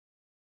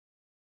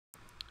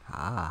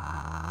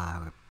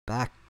We're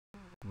back.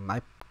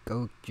 Might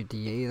go to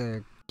the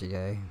Aether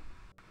today.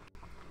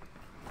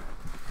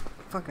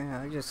 Fucking,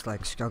 I just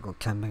like struggle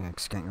 10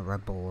 minutes getting a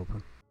Red Bull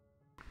open.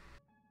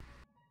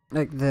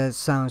 Like, that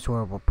sounds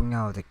horrible, but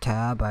now the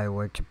tab I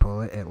went to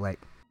pull it, it like,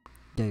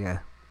 yeah.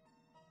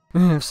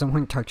 If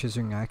someone touches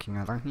your neck,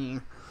 you're like,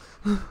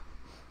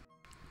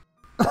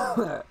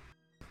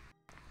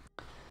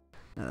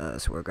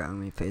 that's work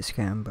on me face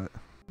cam, but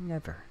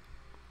never.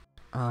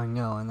 Oh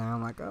no, and then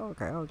I'm like, oh,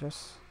 okay, I'll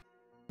just,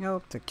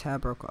 nope, the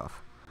tab broke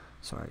off.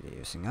 So I get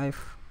use a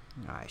knife.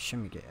 I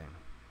shouldn't be getting.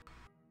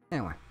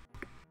 Anyway.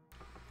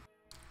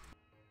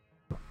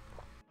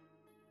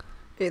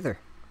 Either.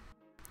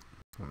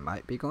 We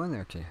might be going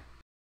there too.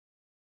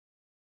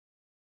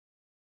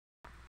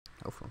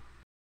 Hopefully.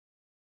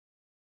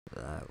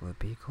 That would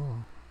be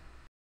cool.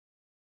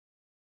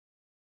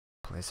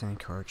 Place any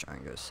courage,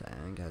 I'm gonna say,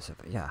 as if,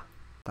 yeah,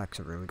 that's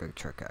a really good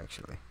trick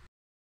actually.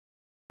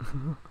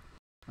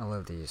 I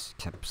love these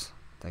tips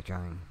that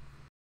try and,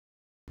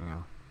 you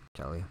know,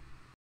 tell you.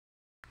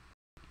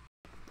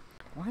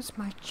 Where's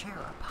my chair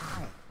up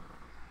high?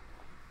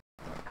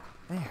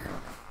 There.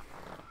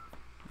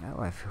 Now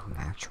I feel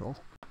natural.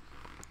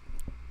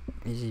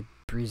 Easy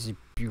breezy,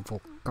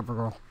 beautiful cover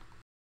girl.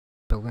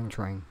 Building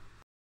train.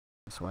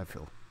 That's how I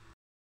feel.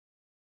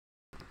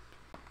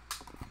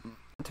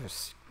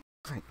 There's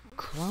like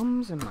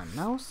crumbs in my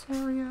mouse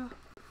area.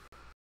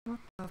 What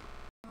the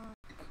fuck?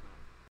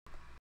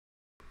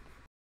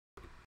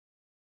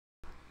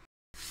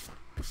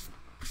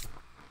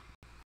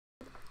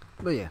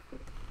 But yeah.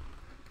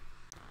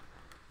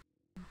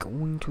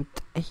 Going to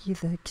the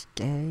Aether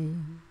today.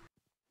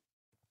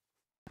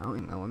 I don't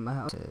even know where my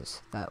house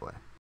is. That way.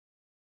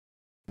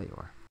 There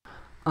you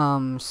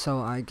are. So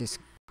I just...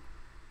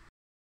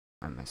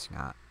 I'm missing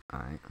out.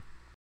 Alright.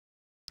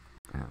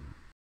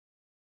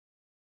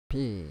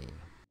 P.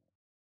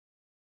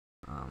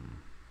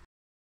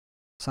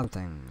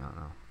 Something, I don't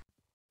know.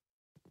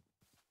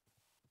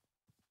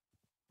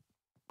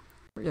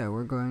 But yeah,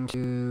 we're going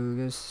to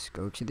just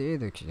go to the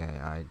Aether today.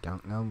 I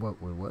don't know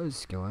what we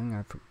was going,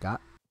 I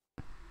forgot.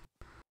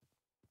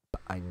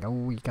 But I know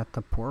we got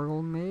the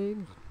portal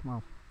made.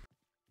 Well,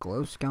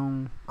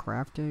 glowstone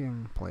crafted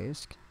and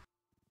placed.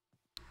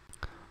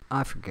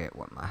 I forget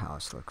what my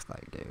house looks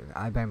like, dude.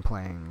 I've been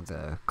playing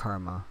the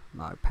Karma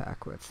mod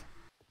pack with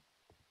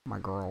my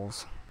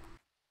girls.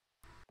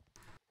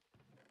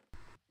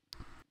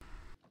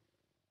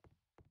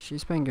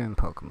 She's been doing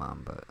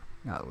Pokemon, but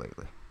not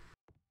lately.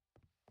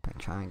 Been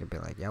trying to be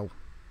like, yo,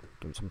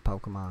 do some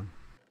Pokemon.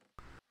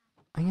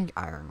 I need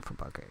iron for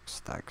buckets.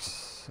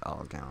 That's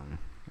all down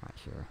right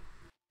here.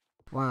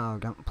 Wow,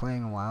 don't play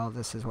in a while.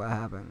 This is what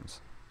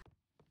happens.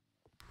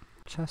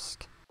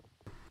 Chest.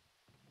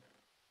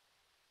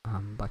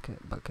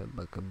 Bucket. Bucket.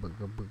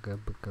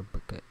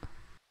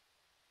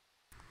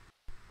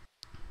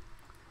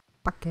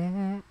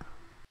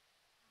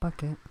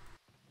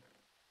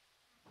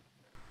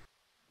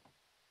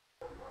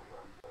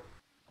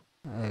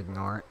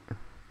 Ignore it.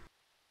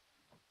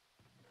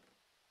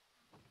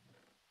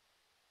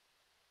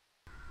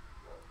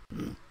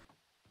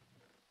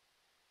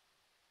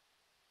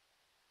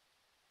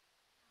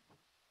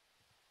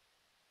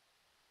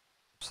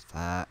 What's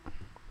that?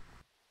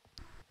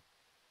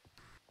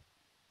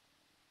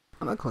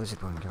 I'm gonna close the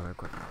door and go real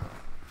quick.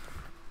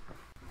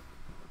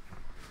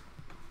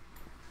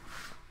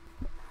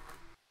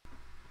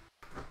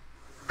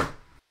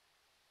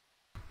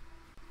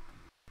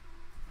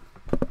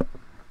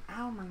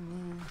 Ow, my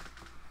knee.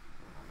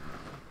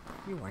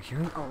 You are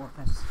hearing all of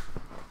this.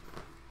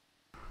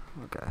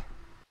 Okay.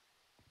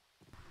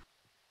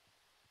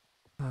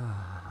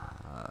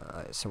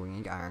 So we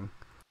need iron.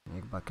 We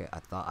need a bucket. I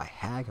thought I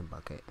had a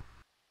bucket.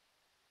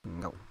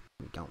 No,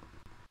 we don't.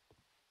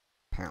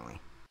 Apparently.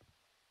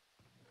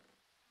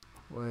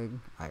 Wood.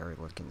 I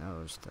already looked in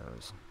those.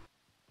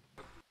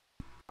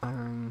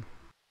 Iron.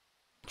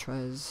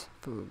 Trez.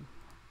 Food.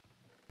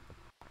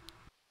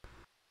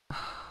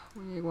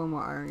 We need one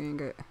more iron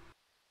ingot.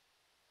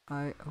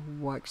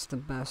 What's the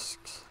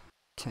best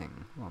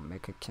thing? We'll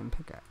make a tin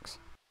pickaxe.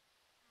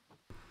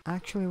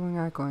 Actually, we're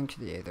not going to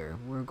the Aether.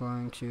 We're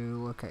going to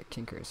look at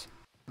Tinkers.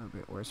 Oh,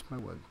 wait, where's my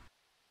wood?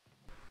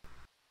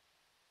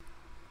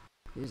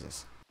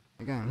 Jesus.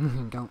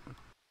 Again,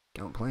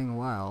 don't play in a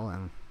while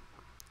and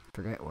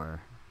forget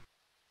where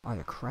all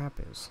your crap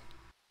is.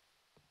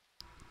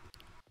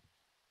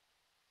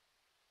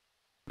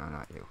 No,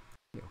 not you.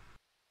 You.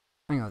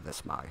 I know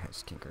this mod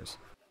has Tinkers.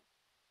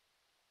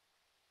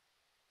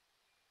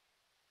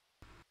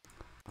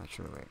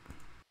 Actually, wait.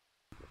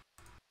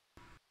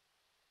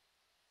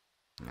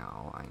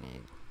 No, I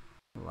need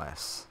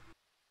less.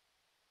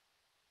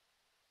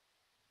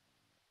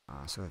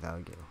 So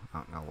that'll do. I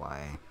don't know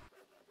why.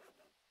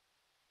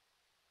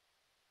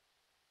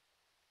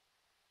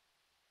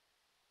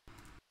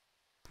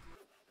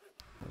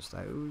 There's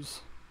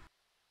those.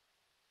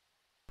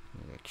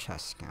 Need a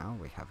chest now.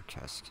 We have a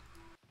chest.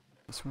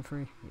 This one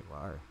free? You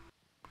are.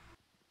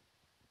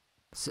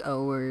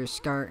 So we're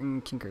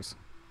starting Tinkers.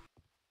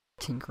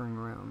 Tinkering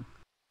around.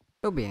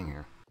 They'll be in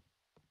here.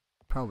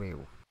 Probably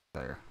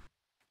there.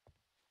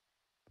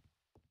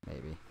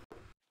 Maybe.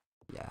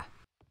 Yeah.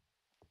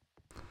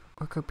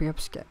 Or could be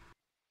upstairs.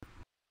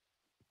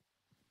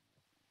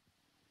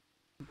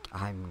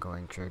 I'm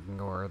going to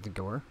ignore the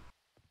door.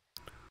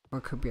 Or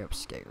it could be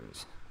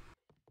upstairs.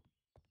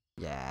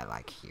 Yeah,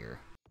 like here.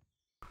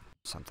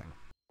 Something.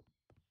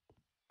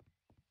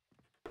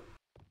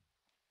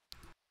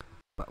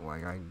 But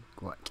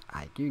what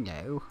I do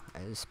know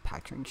is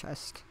patron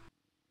chest.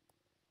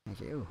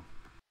 Thank you.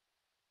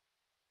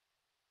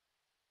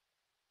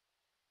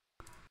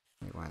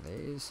 Need one of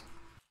these.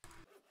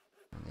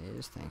 One of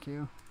these, thank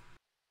you.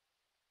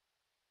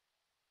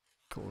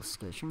 Cool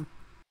station.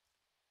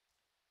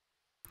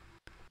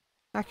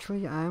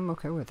 Actually, I'm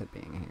okay with it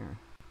being here.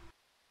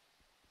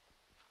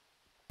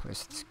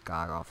 Plus, it's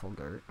god awful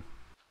dirt.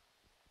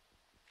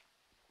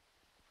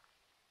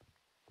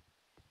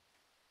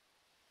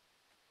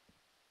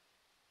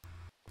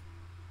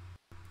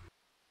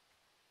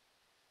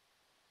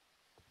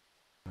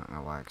 I don't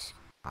know why it's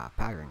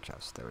pattern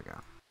chest. There we go.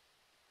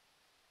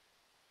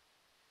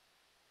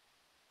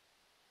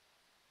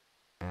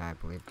 And I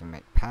believe to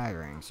make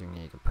patterns, you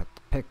need to put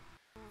the pick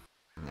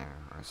in there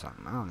or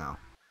something. I don't know.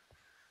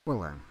 We'll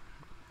learn.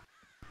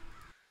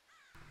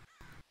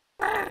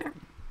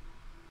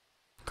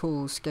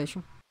 Cool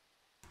station.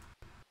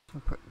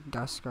 I'll put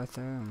dust right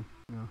there and,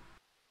 you know,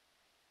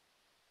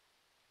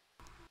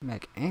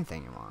 make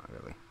anything you want,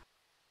 really.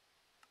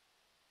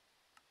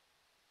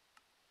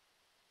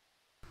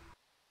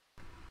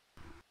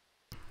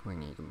 We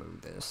need to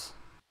move this.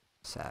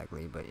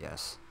 Sadly, but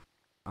yes.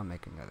 I'll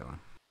make another one.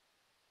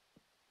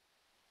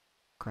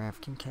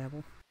 Crafting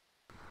table.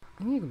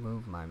 I need to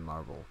move my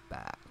marble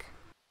back.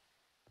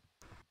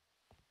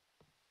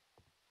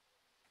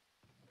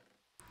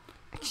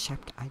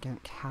 Except I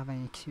don't have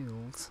any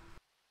tools.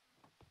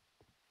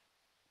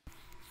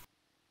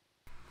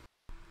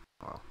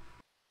 Well.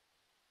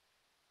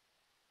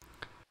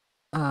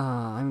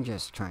 I'm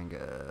just trying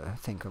to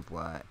think of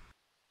what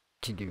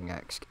to do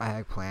next. I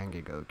had planned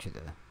to go to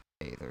the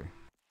bather.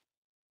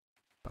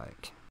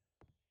 But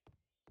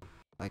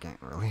I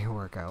can't really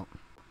work out.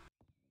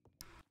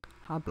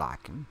 I'll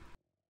block him.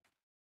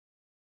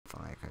 If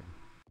I could.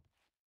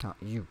 Tell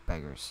you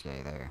beggars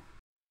stay there.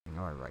 I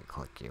know I right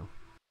click you.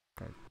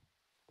 Okay.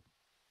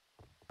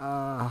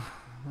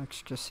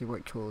 Let's just see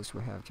what tools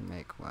we have to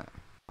make what.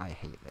 I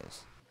hate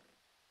this.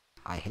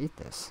 I hate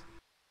this.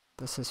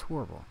 This is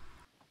horrible.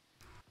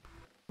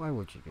 Why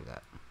would you do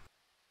that?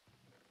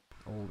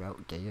 Old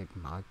outdated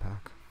mod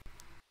pack.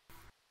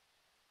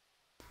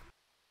 I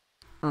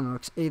don't know,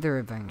 it's either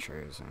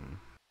adventures and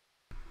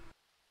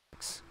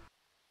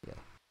yeah.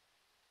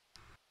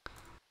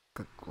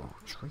 Could grow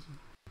a tree.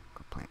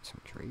 Could plant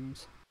some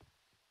trees.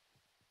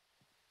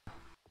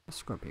 This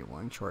is gonna be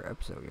one short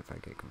episode if I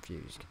get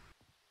confused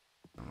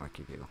on what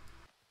you do.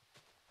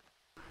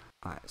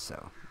 Alright,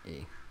 so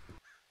E.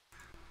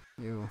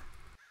 You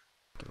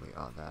delete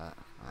all that.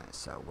 Alright,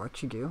 so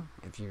what you do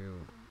if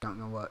you don't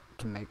know what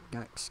to make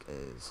next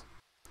is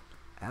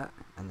at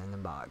and then the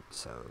mod.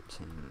 So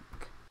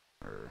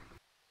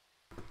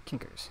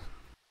tinkers.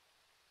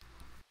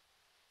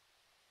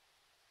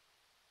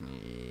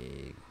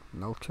 Need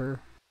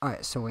melter.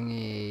 Alright, so we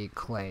need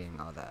clay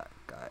and all that.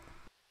 Got it.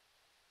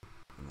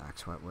 And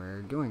that's what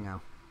we're doing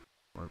now.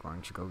 We're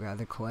going to go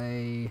gather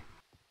clay.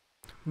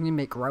 We need to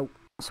make route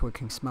so we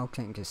can smelt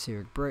it into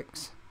seared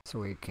bricks. So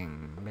we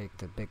can make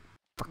the big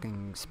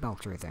fucking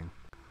smelter thing.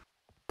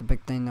 The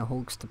big thing that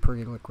holds the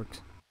pretty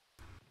liquids.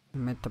 We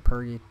meant the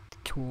pretty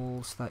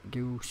tools that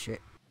do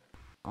shit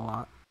a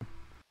lot.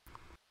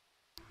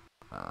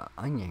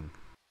 Onion.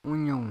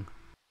 Onion.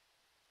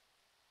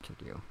 Kill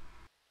you.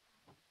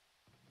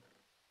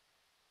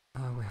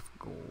 We have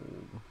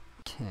gold.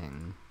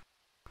 10.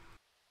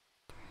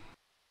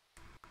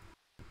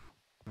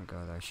 Oh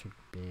god, that should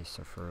be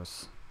so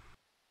first.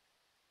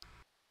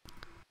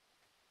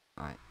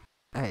 Alright.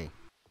 Hey!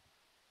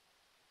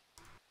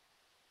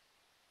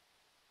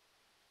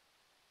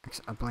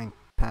 A blank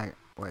pack.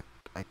 What?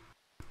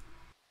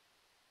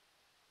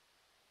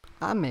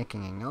 I'm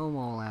making a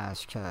normal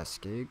ass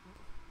chest, dude.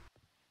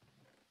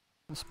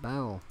 This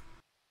bell.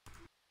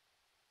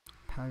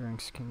 Powdering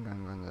skin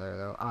gun under there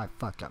though. I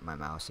fucked up my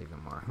mouse even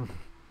more.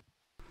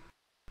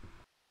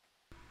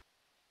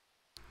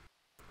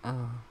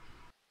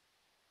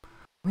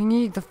 We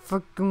need the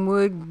fucking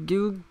wood,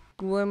 dude.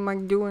 What am I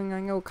doing? I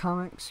know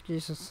comics.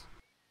 Jesus.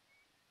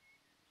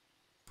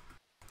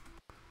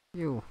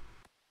 You.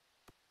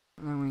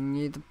 And then we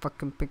need the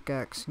fucking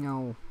pickaxe.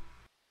 No.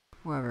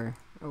 Whatever.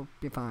 It'll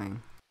be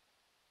fine.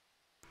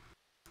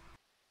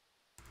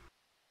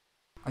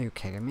 Are you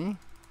kidding me?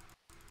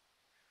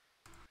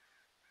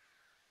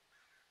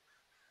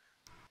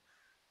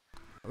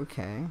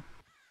 Okay.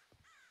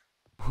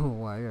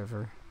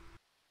 Whatever.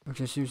 I'll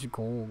just use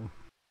gold.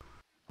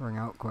 Ring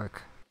out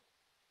quick.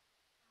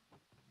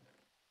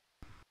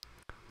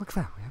 Look at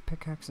that, we have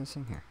pickaxes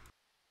in here.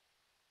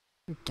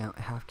 We don't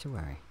have to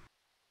worry.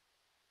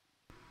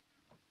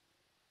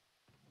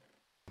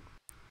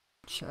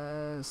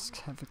 Chest,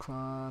 heavy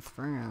cloth,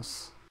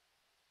 furnace.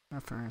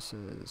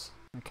 References.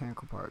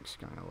 Mechanical parts.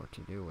 Don't know what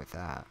to do with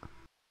that.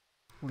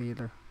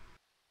 Leader.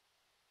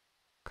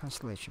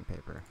 Constellation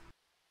paper.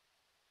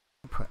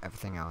 I'll put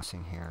everything else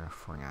in here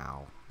for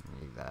now.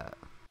 Need that.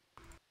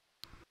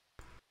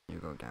 You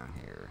go down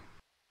here.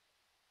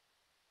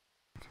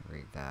 I can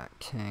read that.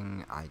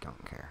 King, I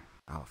don't care.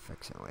 I'll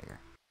fix it later.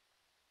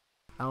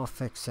 I'll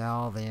fix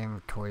all the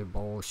inventory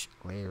bullshit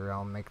later.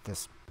 I'll make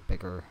this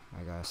bigger,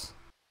 I guess.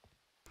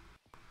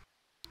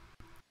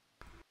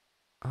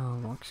 Oh,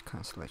 what's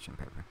constellation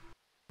paper?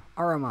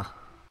 Arima!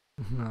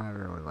 I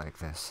really like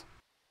this.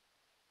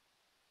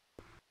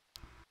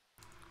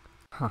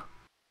 Huh.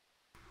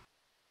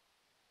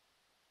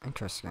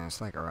 Interesting, it's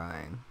like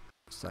Orion.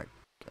 It's like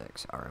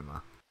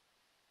Arima.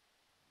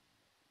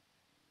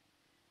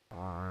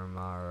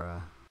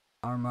 Amara.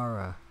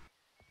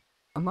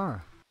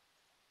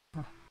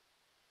 Huh.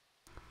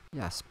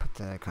 Yes, put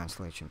the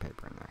constellation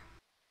paper in there.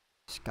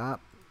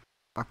 Stop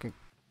fucking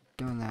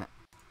doing that.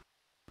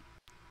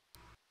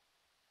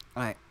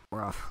 Alright,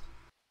 we're off.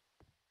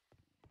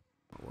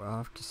 We're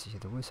off to see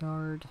the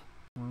wizard.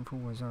 Wonderful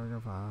Wizard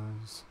of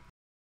Oz.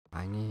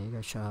 I need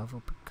a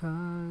shovel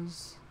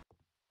because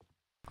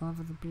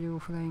of the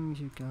beautiful things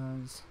you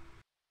guys.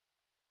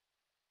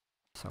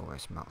 So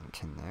there's mountain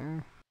tin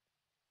there.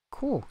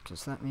 Cool.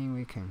 Does that mean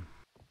we can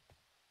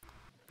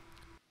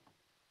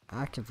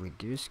actively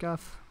do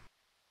stuff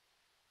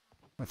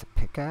with a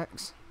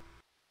pickaxe?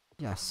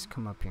 Yes,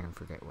 come up here and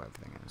forget what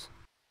everything is.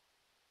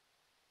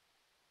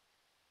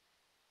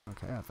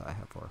 Okay, I thought I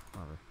had 4.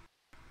 Whatever.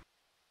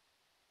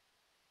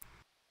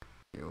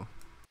 You.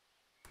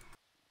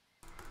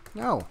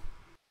 No!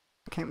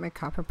 I can't make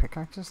copper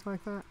pickaxes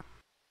like that.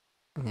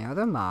 In the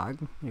other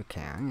mod, you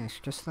can. It's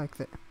just like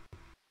that.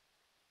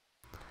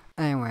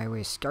 Anyway,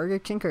 we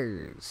started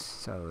Tinkers.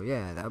 So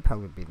yeah, that'll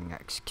probably be the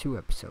next 2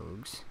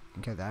 episodes.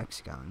 Until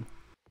that's done.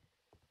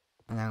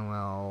 And then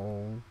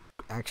we'll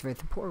activate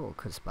the portal,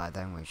 because by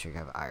then we should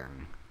have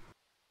iron.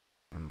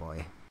 And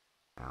boy,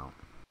 out.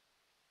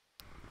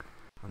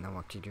 I don't know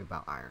what to do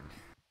about iron.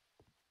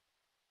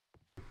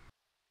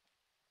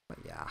 But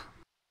yeah.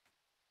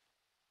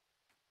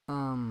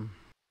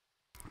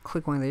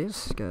 Click one of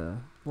these,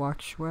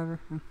 watch whatever.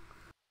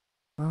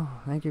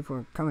 Oh, thank you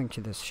for coming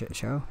to this shit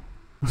show.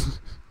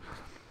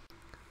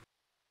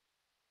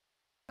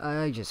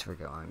 I just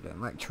forgot I'm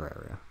doing like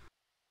Terraria.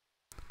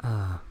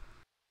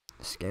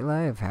 Stay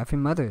alive, happy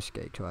Mother's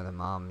Day to other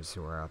moms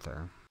who are out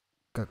there.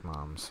 Good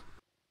moms.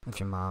 If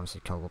your mom's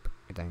a total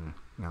then,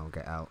 you know,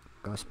 get out.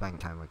 Go spend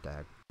time with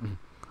dad.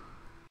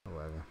 Or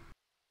whatever.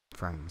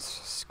 Friends,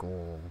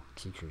 school,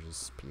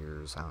 teachers,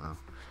 peers, I don't know.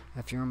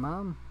 If you're a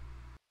mom,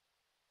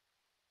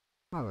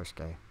 Mother's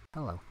Day.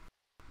 Hello.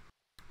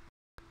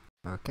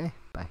 Okay,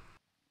 bye.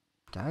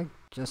 Did I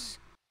just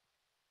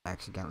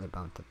accidentally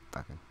bumped the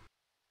fucking...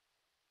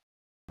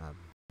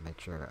 make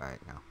sure,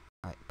 alright, no.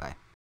 Alright, bye.